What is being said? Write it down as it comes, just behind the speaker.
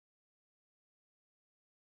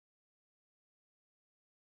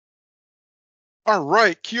All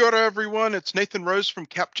right, kia ora everyone. It's Nathan Rose from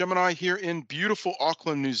Capgemini here in beautiful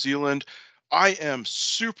Auckland, New Zealand. I am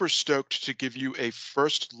super stoked to give you a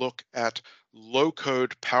first look at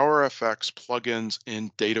low-code PowerFX plugins in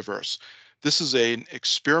Dataverse. This is an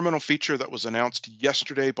experimental feature that was announced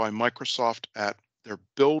yesterday by Microsoft at their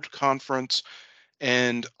Build conference,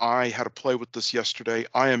 and I had to play with this yesterday.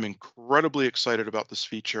 I am incredibly excited about this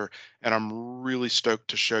feature, and I'm really stoked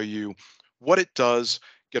to show you what it does,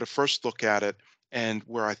 get a first look at it, and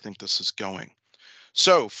where I think this is going.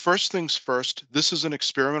 So first things first, this is an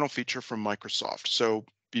experimental feature from Microsoft. So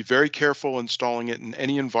be very careful installing it in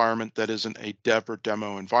any environment that isn't a dev or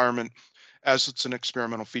demo environment. As it's an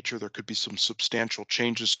experimental feature, there could be some substantial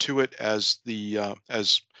changes to it as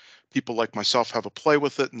people like myself have a play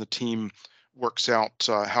with it and the team works out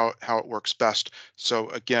how it works best. So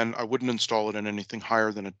again, I wouldn't install it in anything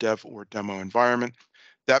higher than a dev or demo environment.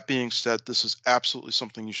 That being said, this is absolutely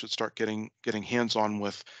something you should start getting hands-on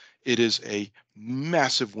with. It is a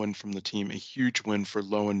massive win from the team, a huge win for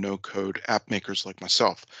low and no code app makers like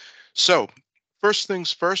myself. So first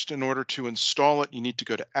things first, in order to install it, you need to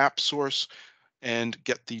go to App Source and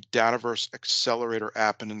get the Dataverse Accelerator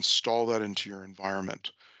app and install that into your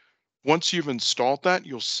environment. Once you've installed that,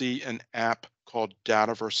 you'll see an app called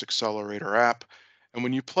Dataverse Accelerator app. And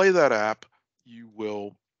when you play that app, you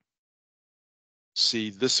will see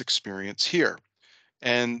this experience here.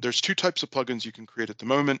 And there's two types of plugins you can create at the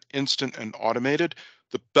moment, instant and automated.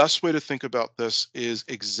 The best way to think about this is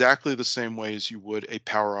exactly the same way as you would a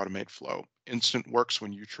Power Automate flow. Instant works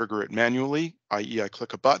when you trigger it manually, i.e. I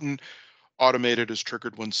click a button. Automated is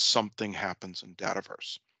triggered when something happens in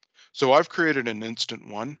Dataverse. So I've created an instant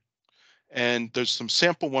one, and there's some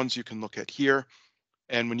sample ones you can look at here.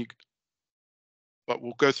 And when you but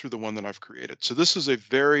we'll go through the one that I've created. So this is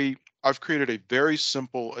I've created a very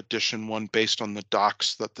simple addition one based on the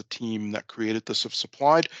docs that the team that created this have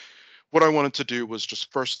supplied. What I wanted to do was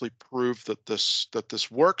just firstly prove that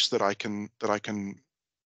this works, that I can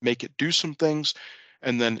make it do some things,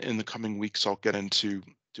 and then in the coming weeks I'll get into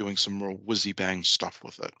doing some real whizzy bang stuff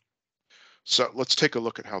with it. So let's take a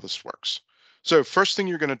look at how this works. So first thing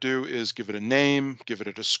you're going to do is give it a name, give it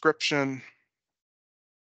a description,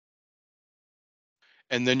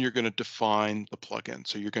 and then you're going to define the plugin.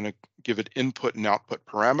 So you're going to give it input and output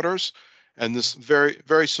parameters. And this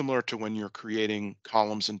very similar to when you're creating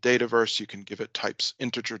columns in Dataverse, you can give it types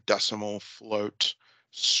integer, decimal, float,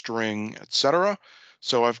 string, etc.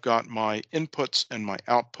 So I've got my inputs and my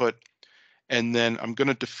output, and then I'm going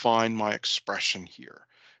to define my expression here.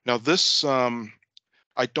 Now this,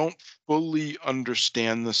 I don't fully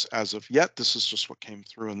understand this as of yet. This is just what came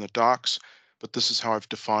through in the docs, but this is how I've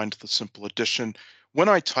defined the simple addition. When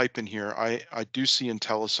I type in here, I do see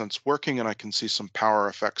IntelliSense working, and I can see some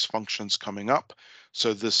PowerFX functions coming up.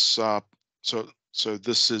 So this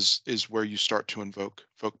this is where you start to invoke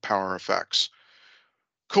PowerFX.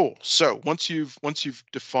 Cool. So once you've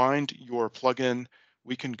defined your plugin,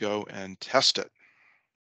 we can go and test it.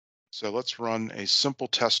 So let's run a simple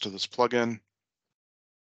test of this plugin.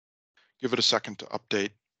 Give it a second to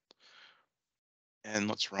update. And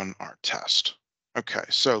let's run our test. Okay,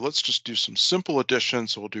 so let's just do some simple addition.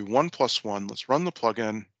 So we'll do 1 + 1. Let's run the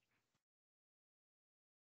plugin.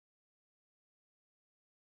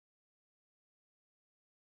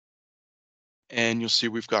 And you'll see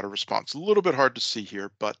we've got a response. A little bit hard to see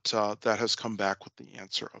here, but that has come back with the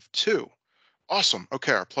answer of 2. Awesome.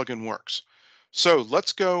 Okay, our plugin works. So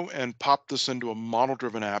let's go and pop this into a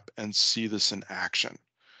model-driven app and see this in action.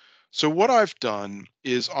 So what I've done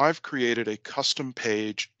is I've created a custom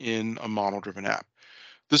page in a model-driven app.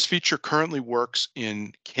 This feature currently works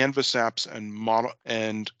in Canvas apps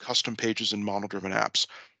and custom pages in model-driven apps.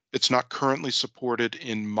 It's not currently supported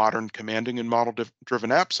in modern commanding and model-driven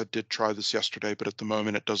apps. I did try this yesterday, but at the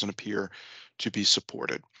moment it doesn't appear to be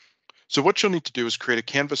supported. So what you'll need to do is create a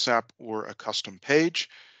Canvas app or a custom page.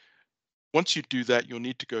 Once you do that, you'll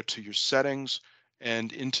need to go to your settings,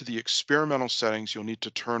 and into the experimental settings, you'll need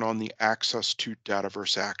to turn on the access to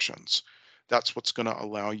Dataverse actions. That's what's going to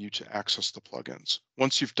allow you to access the plugins.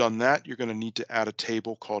 Once you've done that, you're going to need to add a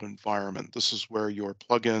table called environment. This is where your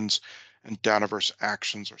plugins and Dataverse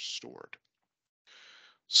actions are stored.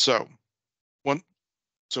 So, one,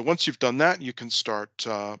 so once you've done that, you can start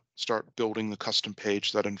building the custom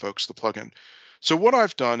page that invokes the plugin. So what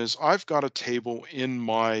I've done is I've got a table in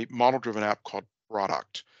my model-driven app called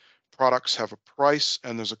product. Products have a price,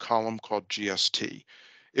 and there's a column called GST.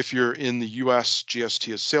 If you're in the US,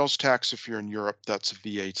 GST is sales tax. If you're in Europe, that's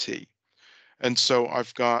VAT. And so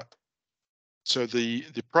I've got, so the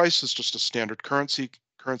price is just a standard currency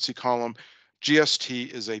column.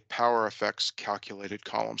 GST is a PowerFx calculated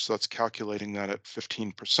column. So that's calculating that at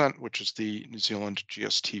 15%, which is the New Zealand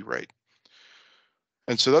GST rate.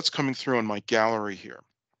 And so that's coming through on my gallery here.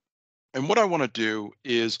 And what I want to do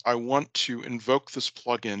is I want to invoke this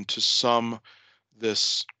plugin to sum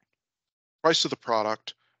this price of the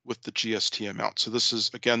product with the GST amount. So this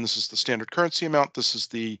is, again, this is the standard currency amount. This is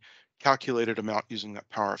the calculated amount using that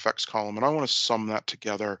PowerFX column. And I want to sum that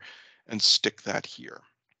together and stick that here.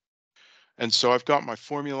 And so I've got my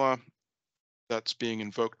formula that's being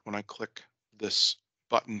invoked when I click this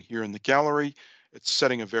button here in the gallery. It's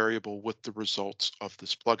setting a variable with the results of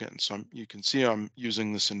this plugin. So you can see I'm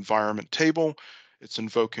using this environment table. It's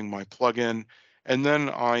invoking my plugin. And then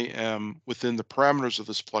I am, within the parameters of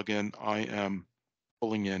this plugin, I am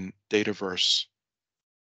pulling in Dataverse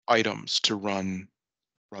items to run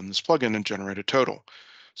this plugin and generate a total.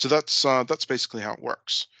 So that's basically how it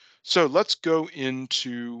works. So let's go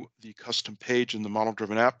into the custom page in the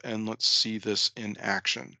model-driven app and let's see this in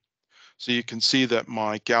action. So you can see that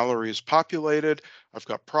my gallery is populated. I've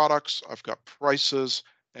got products, I've got prices,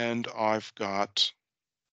 and I've got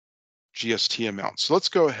GST amounts. So let's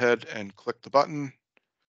go ahead and click the button,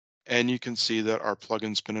 and you can see that our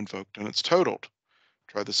plugin's been invoked and it's totaled.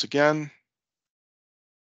 Try this again.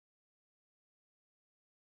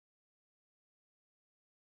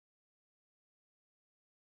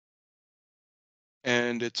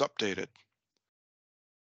 And it's updated.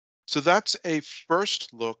 So that's a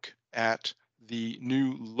first look at the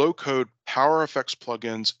new low-code PowerFX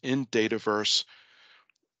plugins in Dataverse,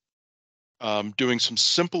 doing some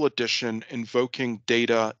simple addition, invoking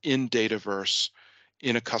data in Dataverse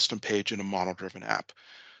in a custom page in a model-driven app.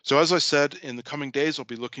 So as I said, in the coming days, I'll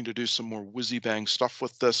be looking to do some more whizzy-bang stuff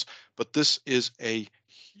with this, but this is a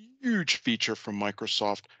huge feature from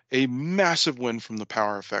Microsoft, a massive win from the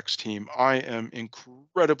PowerFX team. I am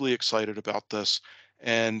incredibly excited about this,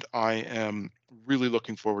 and I am really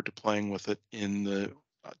looking forward to playing with it in the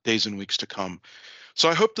days and weeks to come. So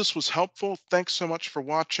I hope this was helpful. Thanks so much for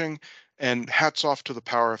watching, and hats off to the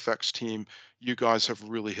PowerFX team. You guys have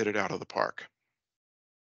really hit it out of the park.